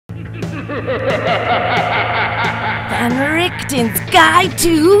Van Richten's Guide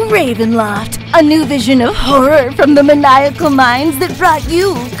to Ravenloft, a new vision of horror from the maniacal minds that brought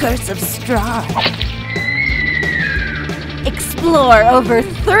you Curse of Strahd. Explore over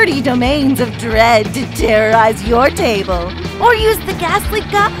 30 domains of dread to terrorize your table, or use the ghastly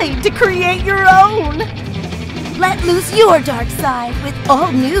guide to create your own. Let loose your dark side with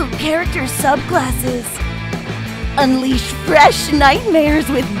all new character subclasses. Unleash fresh nightmares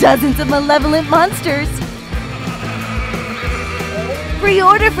with dozens of malevolent monsters.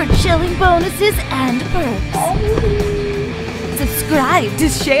 Pre-order for chilling bonuses and perks. Subscribe to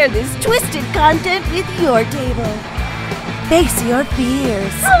share this twisted content with your table. Face your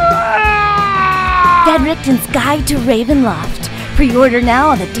fears. Van Richten's Guide to Ravenloft. Pre-order now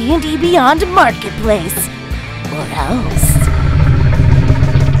on the D&D Beyond marketplace. Or else.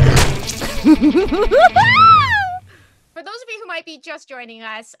 For those of you who might be just joining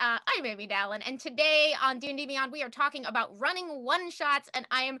us, I'm Amy Dallin, and today on D&D Beyond, we are talking about running one-shots, and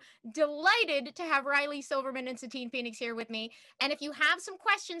I am delighted to have Riley Silverman and Satine Phoenix here with me. And if you have some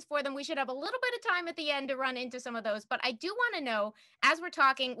questions for them, we should have a little bit of time at the end to run into some of those. But I do want to know, as we're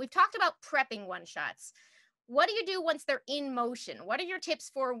talking, we've talked about prepping one-shots. What do you do once they're in motion? What are your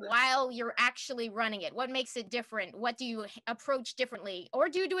tips for while you're actually running it? What makes it different? What do you approach differently? Or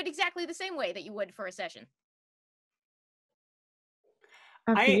do you do it exactly the same way that you would for a session?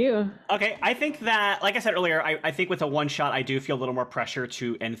 Okay, I think that, like I said earlier, I think with a one-shot, I do feel a little more pressure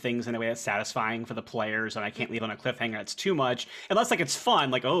to end things in a way that's satisfying for the players, and I can't leave on a cliffhanger that's too much, unless, like, it's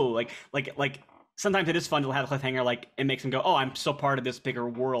fun, like, oh, like, sometimes it is fun to have a cliffhanger, like, it makes them go, oh, I'm still part of this bigger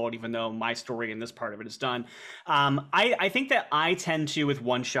world, even though my story in this part of it is done. I think that I tend to, with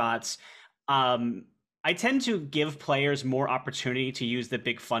one-shots, I tend to give players more opportunity to use the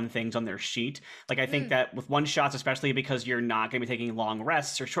big fun things on their sheet. Like, I think that with one-shots, especially because you're not going to be taking long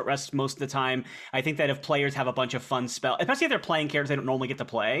rests or short rests most of the time, I think that if players have a bunch of fun spells, especially if they're playing characters they don't normally get to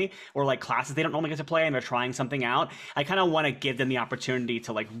play, or like classes they don't normally get to play and they're trying something out, I kind of want to give them the opportunity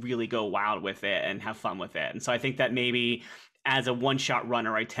to like really go wild with it and have fun with it. And so I think that maybe as a one-shot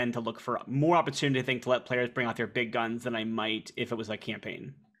runner, I tend to look for more opportunity, I think, to let players bring out their big guns than I might if it was a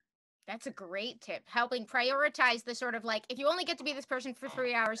campaign. That's a great tip. Helping prioritize the sort of like, if you only get to be this person for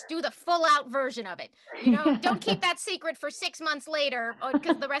 3 hours, do the full out version of it. You know, don't keep that secret for 6 months later,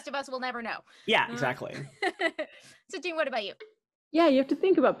 because the rest of us will never know. Yeah, exactly. Satine, what about you? Yeah, you have to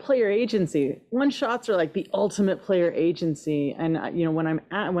think about player agency. One-shots are like the ultimate player agency, and you know, when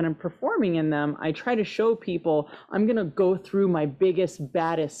I'm performing in them, I try to show people I'm gonna go through my biggest,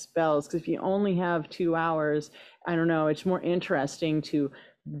 baddest spells. Because if you only have 2 hours, I don't know, it's more interesting to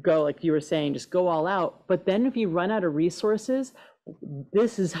go, like you were saying, just go all out. But then if you run out of resources,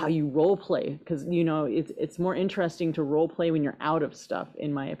 this is how you role play, because you know it's more interesting to role play when you're out of stuff,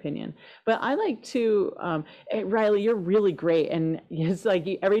 in my opinion. But I like to hey, Riley, you're really great, and it's like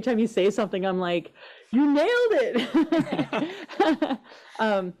every time you say something, I'm like, you nailed it.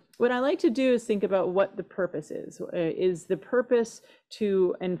 What I like to do is think about what the purpose is. Is the purpose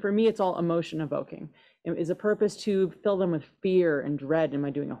to, and for me it's all emotion evoking. Is a purpose to fill them with fear and dread? Am I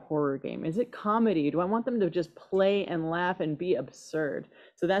doing a horror game? Is it comedy? Do I want them to just play and laugh and be absurd?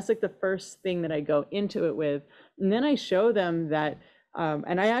 So that's like the first thing that I go into it with. And then I show them that,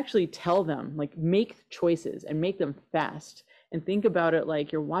 and I actually tell them, like, make choices and make them fast. And think about it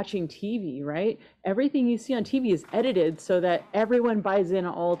like you're watching TV, right? Everything you see on TV is edited so that everyone buys in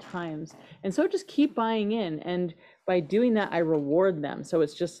at all times. And so just keep buying in. And by doing that, I reward them. So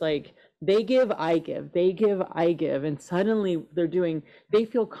it's just like, they give, I give, they give, I give, and suddenly they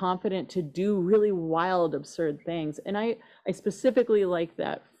feel confident to do really wild, absurd things. And I specifically like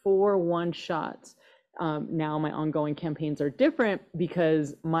that for one-shots. Now my ongoing campaigns are different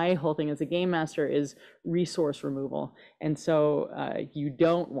because my whole thing as a game master is resource removal. And so you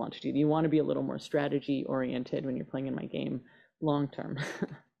don't want to you want to be a little more strategy oriented when you're playing in my game long term.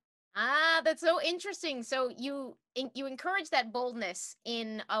 Ah, that's so interesting. So you encourage that boldness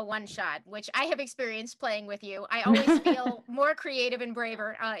in a one shot, which I have experienced playing with you. I always feel more creative and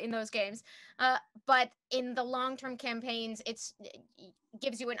braver in those games. But in the long-term campaigns, it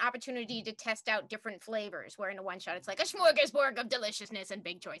gives you an opportunity to test out different flavors, where in a one shot, it's like a smorgasbord of deliciousness and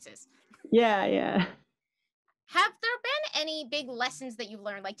big choices. Yeah. Have there been any big lessons that you've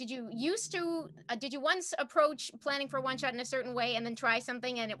learned? Like, did you once approach planning for one shot in a certain way and then try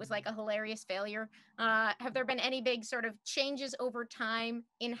something and it was like a hilarious failure? Have there been any big sort of changes over time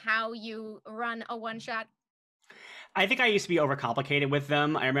in how you run a one shot? I think I used to be overcomplicated with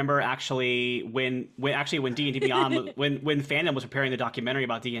them. I remember actually when D&D Beyond when fandom was preparing the documentary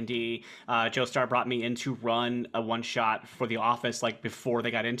about D&D, Joe Starr brought me in to run a one shot for The Office like before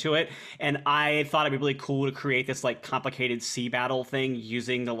they got into it, and I thought it'd be really cool to create this like complicated sea battle thing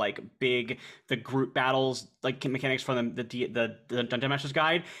using the group battles like mechanics from the Dungeon Master's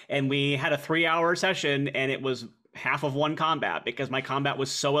Guide, and we had a 3-hour session, and it was half of one combat because my combat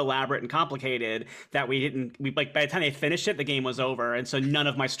was so elaborate and complicated that we like by the time they finished it, the game was over, and so none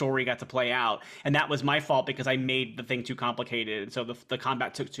of my story got to play out, and that was my fault because I made the thing too complicated, and so the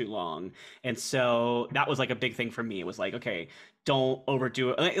combat took too long. And so that was like a big thing for me. It was like, okay, don't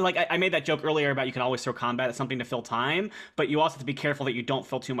overdo it. Like I made that joke earlier about you can always throw combat at something to fill time, but you also have to be careful that you don't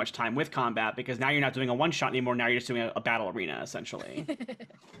fill too much time with combat, because now you're not doing a one shot anymore. Now you're just doing a battle arena essentially.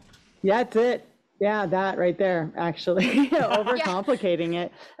 Yeah, that's it. Yeah, that right there, actually, overcomplicating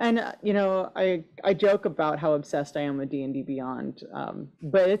it. And, I joke about how obsessed I am with D&D Beyond,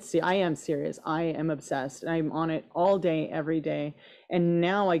 but I am serious. I am obsessed. I'm on it all day, every day. And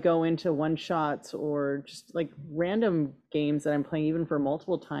now I go into one shots or just like random games that I'm playing even for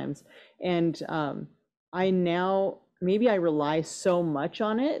multiple times. And maybe I rely so much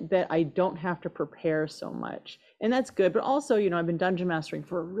on it that I don't have to prepare so much. And that's good. But also, I've been dungeon mastering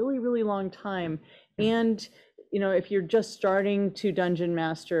for a really, really long time. And, if you're just starting to dungeon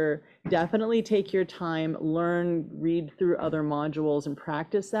master, definitely take your time, learn, read through other modules and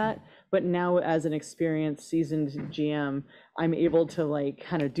practice that. But now as an experienced, seasoned GM, I'm able to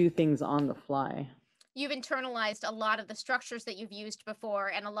kind of do things on the fly. You've internalized a lot of the structures that you've used before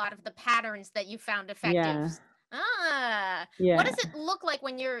and a lot of the patterns that you found effective. Yeah. Yeah. What does it look like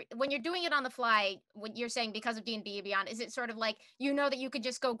when you're doing it on the fly? What you're saying because of D&D Beyond, is it sort of like that you could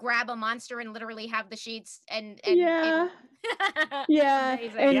just go grab a monster and literally have the sheets and yeah. Yeah.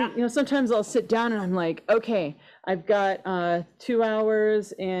 Amazing. And sometimes I'll sit down and I'm like, okay, I've got 2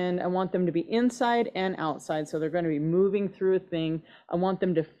 hours and I want them to be inside and outside, so they're going to be moving through a thing. I want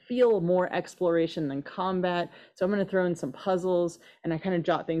them to feel more exploration than combat, so I'm going to throw in some puzzles, and I kind of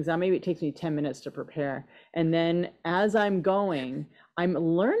jot things down. Maybe it takes me 10 minutes to prepare, and then as I'm going, I'm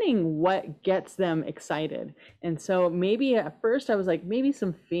learning what gets them excited. And so maybe at first I was like, maybe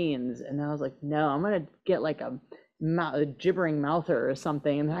some fiends, and I was like, no, I'm going to get like a gibbering mouther or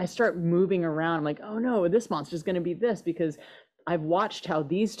something. And then I start moving around. I'm like, oh no, this monster is going to be this, because I've watched how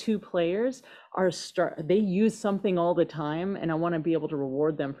these two players they use something all the time, and I want to be able to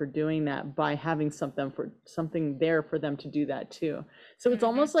reward them for doing that by having something there for them to do that too. So it's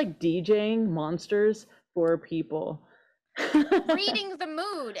almost like DJing monsters for people. Reading the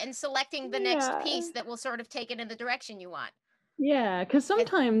mood and selecting the next piece that will sort of take it in the direction you want. Yeah, because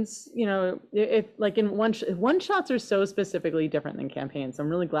sometimes, if like in one shots are so specifically different than campaigns. I'm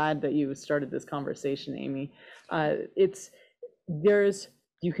really glad that you started this conversation, Amy.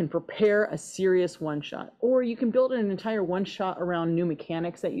 You can prepare a serious one shot, or you can build an entire one shot around new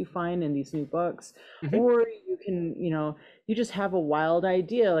mechanics that you find in these new books, or you can, you just have a wild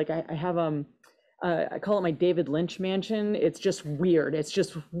idea. Like I have I call it my David Lynch mansion. It's just weird. It's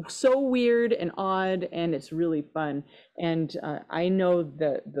just so weird and odd, and it's really fun. And I know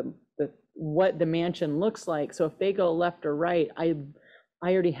what the mansion looks like. So if they go left or right, I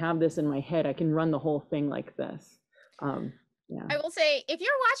already have this in my head. I can run the whole thing like this. Yeah. I will say, if you're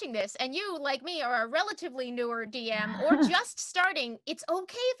watching this and you, like me, are a relatively newer DM or just starting, it's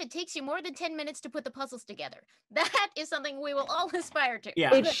okay if it takes you more than 10 minutes to put the puzzles together. That is something we will all aspire to.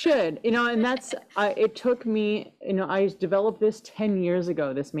 Yeah. It should, and that's, it took me, I developed this 10 years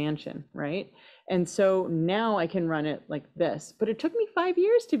ago, this mansion, right? And so now I can run it like this, but it took me 5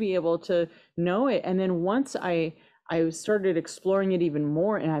 years to be able to know it. And then once I started exploring it even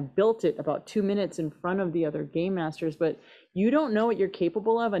more, and I built it about 2 minutes in front of the other game masters, but you don't know what you're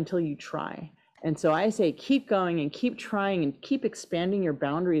capable of until you try. And so I say, keep going and keep trying and keep expanding your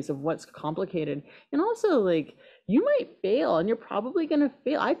boundaries of what's complicated. And also, you might fail, and you're probably going to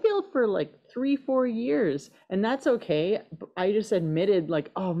fail. I failed for 3-4 years, and that's okay. I just admitted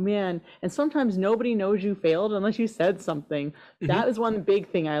oh man, and sometimes nobody knows you failed unless you said something. That was one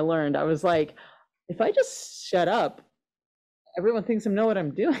big thing I learned. I was like, if I just shut up, everyone thinks I know what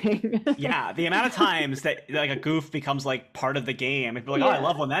I'm doing. Yeah, the amount of times that a goof becomes part of the game. It'd be like, oh, I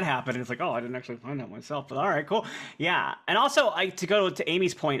love when that happened. And it's like, oh, I didn't actually find that myself. But all right, cool. Yeah, and also to go to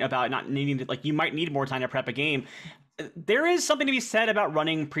Amy's point about not needing to you might need more time to prep a game. There is something to be said about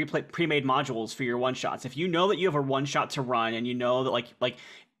running pre-made modules for your one shots. If you know that you have a one shot to run, and you know that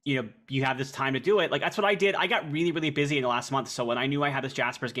you have this time to do it. Like, that's what I did. I got really, really busy in the last month. So when I knew I had this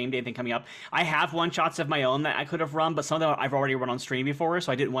Jasper's Game Day thing coming up, I have one-shots of my own that I could have run, but some of them I've already run on stream before,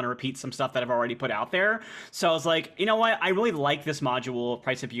 so I didn't want to repeat some stuff that I've already put out there. So I was like, you know what? I really like this module,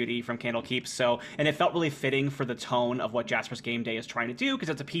 Price of Beauty from Candlekeep. And it felt really fitting for the tone of what Jasper's Game Day is trying to do, because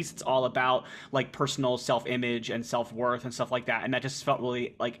it's a piece that's all about like personal self-image and self-worth and stuff like that. And that just felt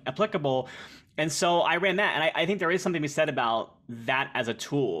really like applicable. And so I ran that, and I think there is something to be said about that as a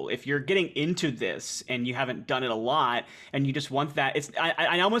tool. If you're getting into this and you haven't done it a lot, and you just want that,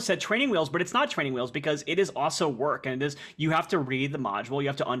 I almost said training wheels, but it's not training wheels, because it is also work, and you have to read the module, you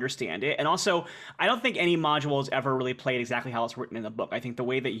have to understand it, and also I don't think any module is ever really played exactly how it's written in the book. I think the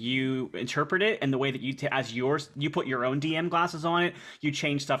way that you interpret it and the way that you put your own DM glasses on it, you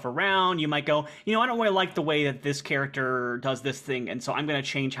change stuff around. You might go, I don't really like the way that this character does this thing, and so I'm going to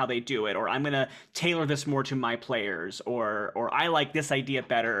change how they do it, or I'm going to tailor this more to my players, or I like this idea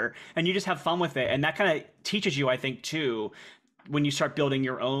better, and you just have fun with it. And that kind of teaches you, I think, too, when you start building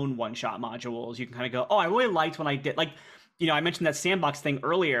your own one-shot modules, you can kind of go, oh, I really liked when I did, like, I mentioned that sandbox thing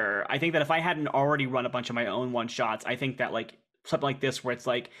earlier. I think that if I hadn't already run a bunch of my own one-shots, I think that like something like this, where it's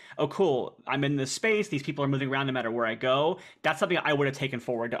like, oh, cool, I'm in this space, these people are moving around no matter where I go, that's something I would have taken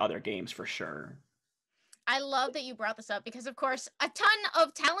forward to other games for sure. I love that you brought this up, because of course a ton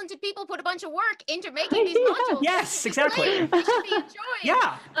of talented people put a bunch of work into making these modules. Yes, exactly. They should be enjoyed.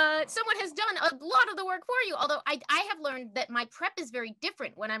 Yeah. Someone has done a lot of the work for you. Although I have learned that my prep is very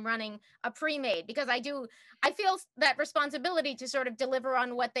different when I'm running a pre-made, because I feel that responsibility to sort of deliver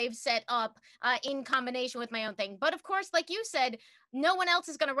on what they've set up in combination with my own thing. But of course, like you said, no one else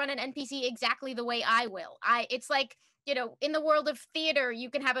is going to run an NPC exactly the way I will. It's like, in the world of theater, you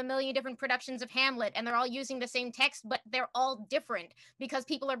can have a million different productions of Hamlet, and they're all using the same text, but they're all different because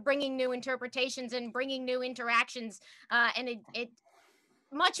people are bringing new interpretations and bringing new interactions. And it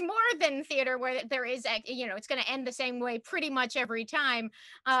much more than theater, where there is, it's going to end the same way pretty much every time.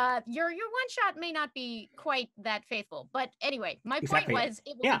 Your one shot may not be quite that faithful, but anyway, my point was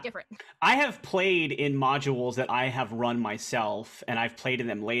it will be different. I have played in modules that I have run myself, and I've played in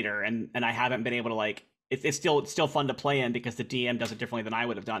them later, and I haven't been able to like. It's still fun to play in, because the DM does it differently than I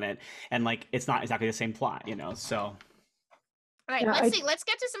would have done it, and like it's not exactly the same plot, So. All right, let's see. Let's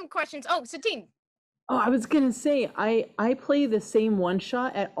get to some questions. Oh, Satine. Oh, I was gonna say I play the same one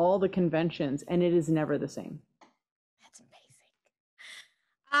shot at all the conventions, and it is never the same. That's amazing.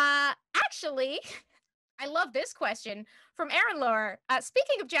 Actually, I love this question from Aaron Lohr.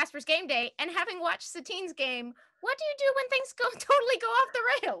 Speaking of Jasper's Game Day and having watched Satine's game, what do you do when things totally go off the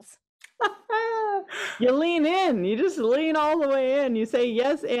rails? You lean in. You just lean all the way in. You say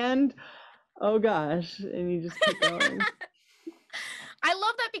yes and oh gosh, and you just keep going. I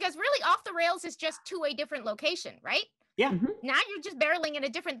love that, because really off the rails is just to a different location, right? Yeah. Mm-hmm. Now you're just barreling in a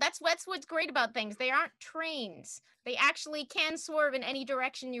different. That's what's great about things. They aren't trains. They actually can swerve in any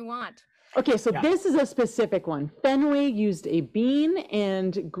direction you want. Okay, so this is a specific one. Fenway used a bean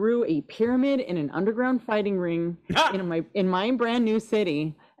and grew a pyramid in an underground fighting ring in my brand new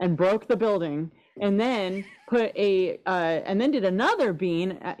city, and broke the building, and then did another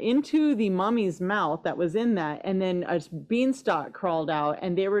bean into the mummy's mouth that was in that, and then a beanstalk crawled out,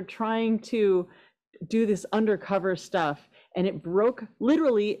 and they were trying to do this undercover stuff, and it broke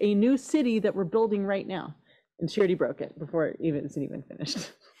literally a new city that we're building right now. And she already broke it before it's even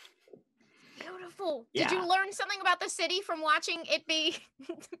finished. Beautiful. Yeah. Did you learn something about the city from watching it be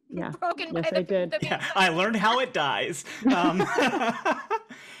broken by I did. I learned how it dies.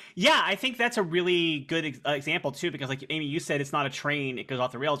 Yeah, I think that's a really good example too, because like Amy, you said, it's not a train, it goes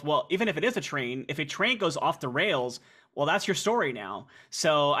off the rails. Well, even if it is a train, if a train goes off the rails, well, that's your story now.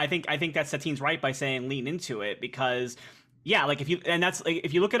 So I think that Satine's right by saying lean into it, because yeah, like if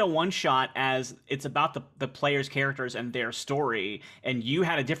you look at a one shot as it's about the player's characters and their story, and you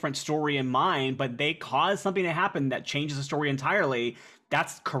had a different story in mind, but they caused something to happen that changes the story entirely,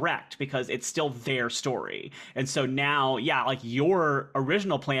 that's correct, because it's still their story. And so now, yeah, like your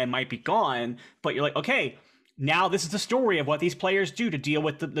original plan might be gone, but you're like, okay, now this is the story of what these players do to deal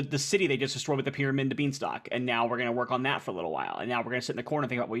with the city they just destroyed with the pyramid and the beanstalk. And now we're going to work on that for a little while. And now we're going to sit in the corner and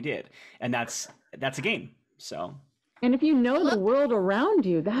think about what we did. And that's a game. So. And if you know the world around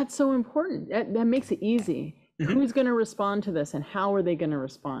you, that's so important. That makes it easy. Mm-hmm. Who's going to respond to this, and how are they going to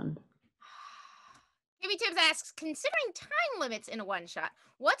respond? Maybe Tibbs asks, considering time limits in a one-shot,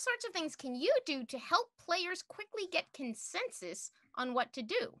 what sorts of things can you do to help players quickly get consensus on what to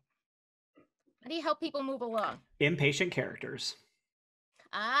do? How do you help people move along? Impatient characters.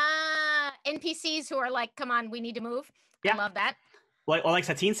 NPCs who are like, come on, we need to move. Yeah. I love that. like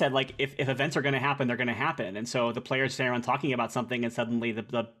Satine said, like if events are going to happen, they're going to happen, and so the players stand around talking about something, and suddenly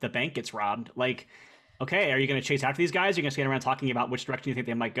the bank gets robbed. Like, okay, are you going to chase after these guys? Or are you going to stand around talking about which direction you think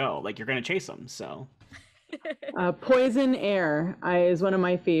they might go? Like, you're going to chase them. So, Poison air is one of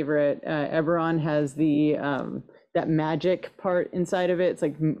my favorite. Eberron has the that magic part inside of it. It's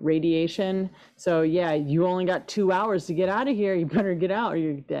like radiation. So yeah, you only got 2 hours to get out of here. You better get out or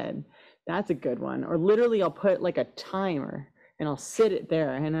you're dead. That's a good one. Or literally, I'll put like a timer and I'll sit it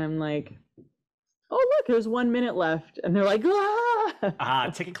there, and I'm like, oh look, there's 1 minute left, and they're like,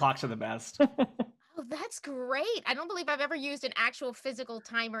 ah. Ticking clocks are the best. Oh, that's great. I don't believe I've ever used an actual physical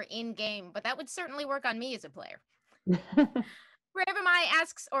timer in game, but that would certainly work on me as a player. Revemi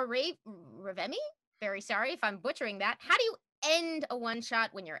asks, or Revemi? Very sorry if I'm butchering that. How do you end a one shot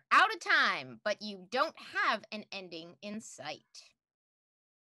when you're out of time, but you don't have an ending in sight?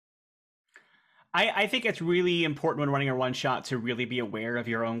 I think it's really important when running a one shot to really be aware of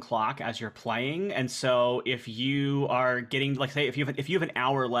your own clock as you're playing. And so if you are getting, like, say, if you have an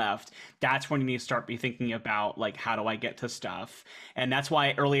hour left, that's when you need to start be thinking about, like, how do I get to stuff? And that's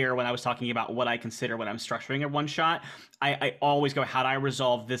why earlier when I was talking about what I consider when I'm structuring a one shot, I always go, how do I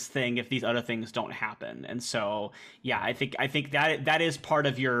resolve this thing if these other things don't happen? And so, yeah, I think that is part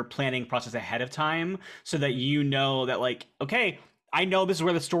of your planning process ahead of time, so that you know that, like, okay, I know this is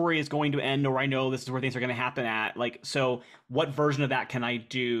where the story is going to end, or I know this is where things are going to happen at. Like, so what version of that can I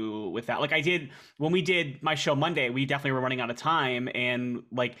do with that? Like I did when we did my show Monday, we definitely were running out of time, and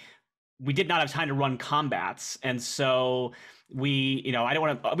like we did not have time to run combats. And so we, I didn't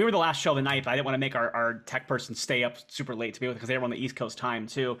want to, we were the last show of the night, but I didn't want to make our tech person stay up super late to be with, because they were on the East Coast time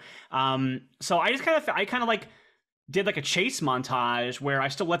too. So I kind of like did like a chase montage where I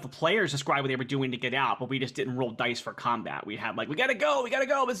still let the players describe what they were doing to get out, but we just didn't roll dice for combat. We had like, we gotta go,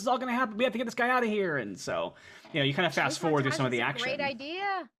 this is all gonna happen, we have to get this guy out of here. And so, you kind of fast forward through some of the action. Great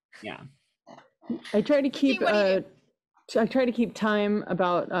idea. Yeah. I try to keep time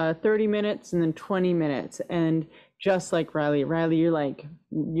about 30 minutes and then 20 minutes. And just like Riley,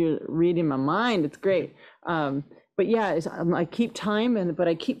 you're reading my mind. It's great. But yeah, I keep time, but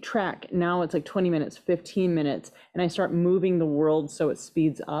I keep track. Now it's like 20 minutes, 15 minutes, and I start moving the world so it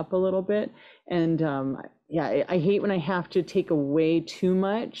speeds up a little bit. And yeah, I hate when I have to take away too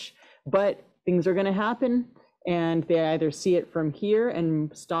much, but things are going to happen, and they either see it from here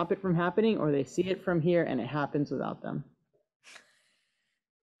and stop it from happening, or they see it from here and it happens without them.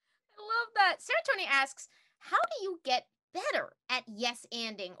 I love that. Sarah Tony asks, how do you get better at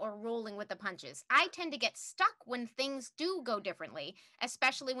yes-anding or rolling with the punches? I tend to get stuck when things do go differently,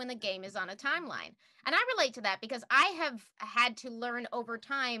 especially when the game is on a timeline. And I relate to that because I have had to learn over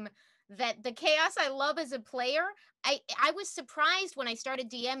time that the chaos I love as a player, I was surprised when I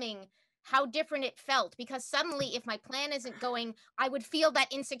started DMing how different it felt, because suddenly if my plan isn't going, I would feel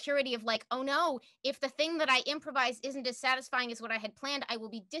that insecurity of like, oh no, if the thing that I improvise isn't as satisfying as what I had planned, I will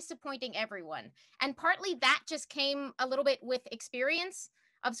be disappointing everyone. And partly that just came a little bit with experience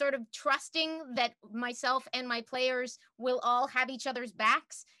of sort of trusting that myself and my players will all have each other's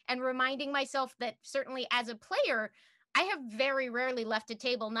backs, and reminding myself that certainly as a player, I have very rarely left a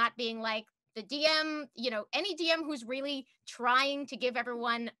table not being like, the DM, any DM who's really trying to give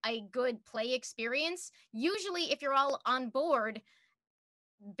everyone a good play experience, usually if you're all on board,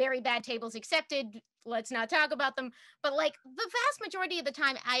 very bad tables accepted, let's not talk about them, but like the vast majority of the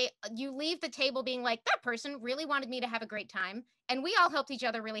time, you leave the table being like, that person really wanted me to have a great time, and we all helped each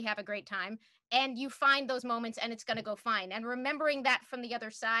other really have a great time, and you find those moments and it's going to go fine. And remembering that from the other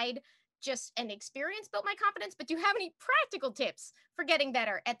side, just an experience built my confidence. But do you have any practical tips for getting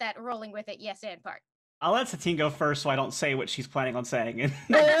better at that rolling with it yes and part? I'll let Satine go first so I don't say what she's planning on saying.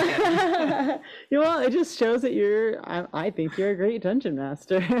 Well, it just shows that I think you're a great dungeon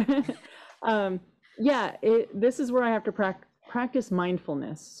master. This is where I have to practice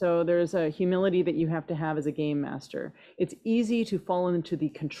mindfulness. So there's a humility that you have to have as a game master. It's easy to fall into the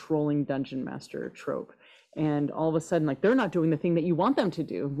controlling dungeon master trope. And all of a sudden, like, they're not doing the thing that you want them to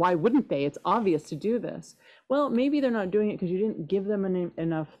do. Why wouldn't they? It's obvious to do this. Well, maybe they're not doing it because you didn't give them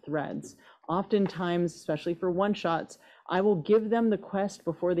enough threads. Oftentimes, especially for one-shots, I will give them the quest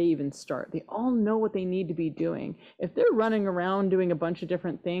before they even start. They all know what they need to be doing. If they're running around doing a bunch of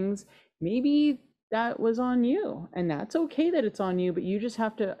different things, maybe that was on you. And that's okay that it's on you, but you just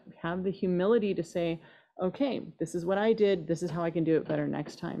have to have the humility to say, okay, this is what I did. This is how I can do it better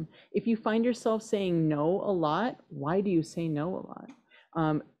next time. If you find yourself saying no a lot, why do you say no a lot?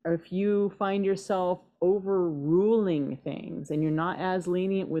 Or if you find yourself overruling things and you're not as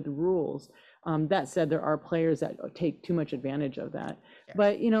lenient with rules, that said, there are players that take too much advantage of that. Sure.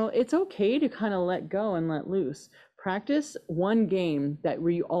 But, it's okay to kind of let go and let loose. practice one game that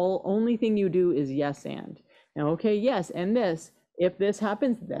where only thing you do is yes and. Now, okay, yes, and this. If this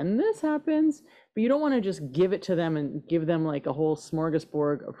happens, then this happens. But you don't want to just give it to them and give them like a whole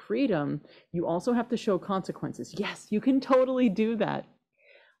smorgasbord of freedom. You also have to show consequences. Yes, you can totally do that.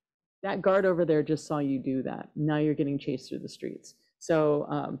 That guard over there just saw you do that. Now you're getting chased through the streets.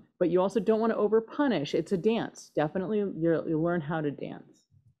 So, but you also don't want to over punish. It's a dance. Definitely, you learn how to dance.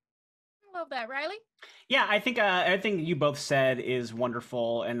 I love that, Riley. Yeah, I think everything you both said is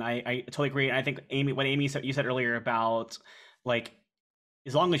wonderful, and I totally agree. And I think what Amy said, you said earlier about like,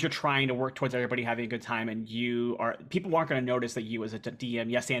 as long as you're trying to work towards everybody having a good time, and people aren't going to notice that you as a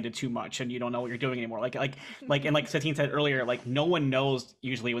DM yes-anded too much, and you don't know what you're doing anymore. And like Satine said earlier, like no one knows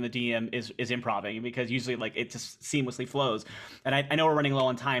usually when the DM is improvising, because usually like it just seamlessly flows. And I know we're running low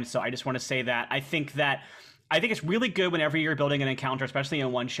on time, so I just want to say that I think it's really good whenever you're building an encounter, especially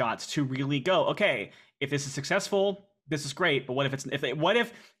in one-shots, to really go, okay, if this is successful, this is great, but what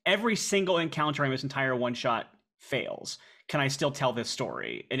if every single encounter in this entire one-shot fails? Can I still tell this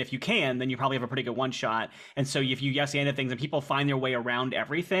story? And if you can, then you probably have a pretty good one-shot. And so if you yes-anded things and people find their way around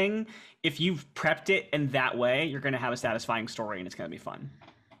everything, if you've prepped it in that way, you're going to have a satisfying story, and it's going to be fun.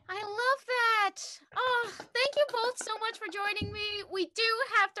 I love that. Oh, thank you both so much for joining me. We do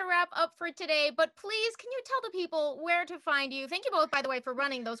have to wrap up for today, but please, can you tell the people where to find you? Thank you both, by the way, for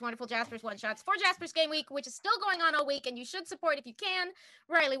running those wonderful Jaspers one-shots for Jaspers Game Week, which is still going on all week, and you should support if you can.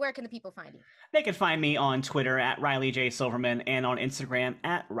 Riley, where can the people find you? They can find me on Twitter at Riley J. Silverman and on Instagram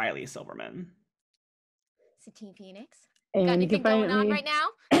at Riley Silverman. Satine Phoenix. And got anything going on right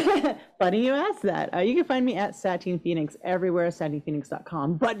now? Funny you asked that. You can find me at Satine Phoenix everywhere,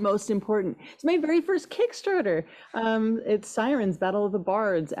 satinephoenix.com. But most important, it's my very first Kickstarter. It's Sirens, Battle of the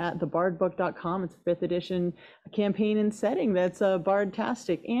Bards at thebardbook.com. It's a 5th edition campaign and setting that's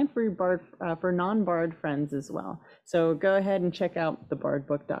bard-tastic and for non-bard friends as well. So go ahead and check out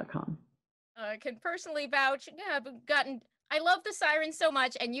thebardbook.com. I can personally vouch. Yeah, I love the Sirens so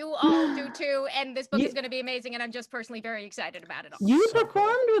much, and you all do too, and this book is going to be amazing, and I'm just personally very excited about it all. You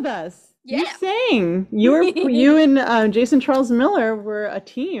performed with us. Yeah. You sang. You and Jason Charles Miller were a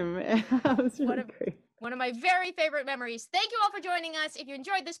team. That was really great. One of my very favorite memories. Thank you all for joining us. If you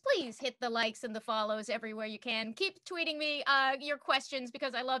enjoyed this, please hit the likes and the follows everywhere you can. Keep tweeting me your questions,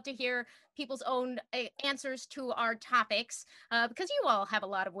 because I love to hear people's own answers to our topics, because you all have a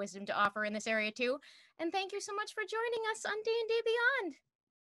lot of wisdom to offer in this area too. And thank you so much for joining us on D&D Beyond.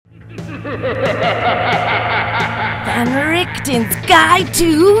 Van Richten's Guide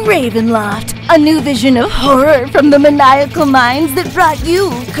to Ravenloft, a new vision of horror from the maniacal minds that brought you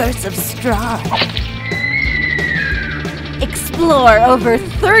Curse of Strahd. Explore over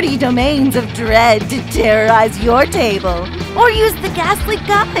 30 domains of dread to terrorize your table, or use the ghastly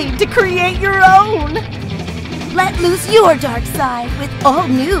guide to create your own. Let loose your dark side with all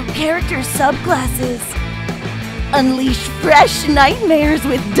new character subclasses. Unleash fresh nightmares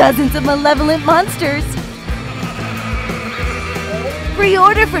with dozens of malevolent monsters.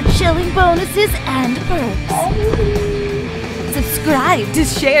 Pre-order for chilling bonuses and perks. Subscribe to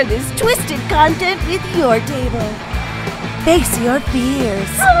share this twisted content with your table. Face your fears.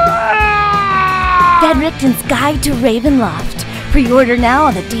 Van Richten's Guide to Ravenloft. Pre-order now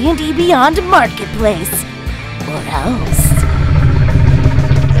on the D&D Beyond Marketplace. Or else.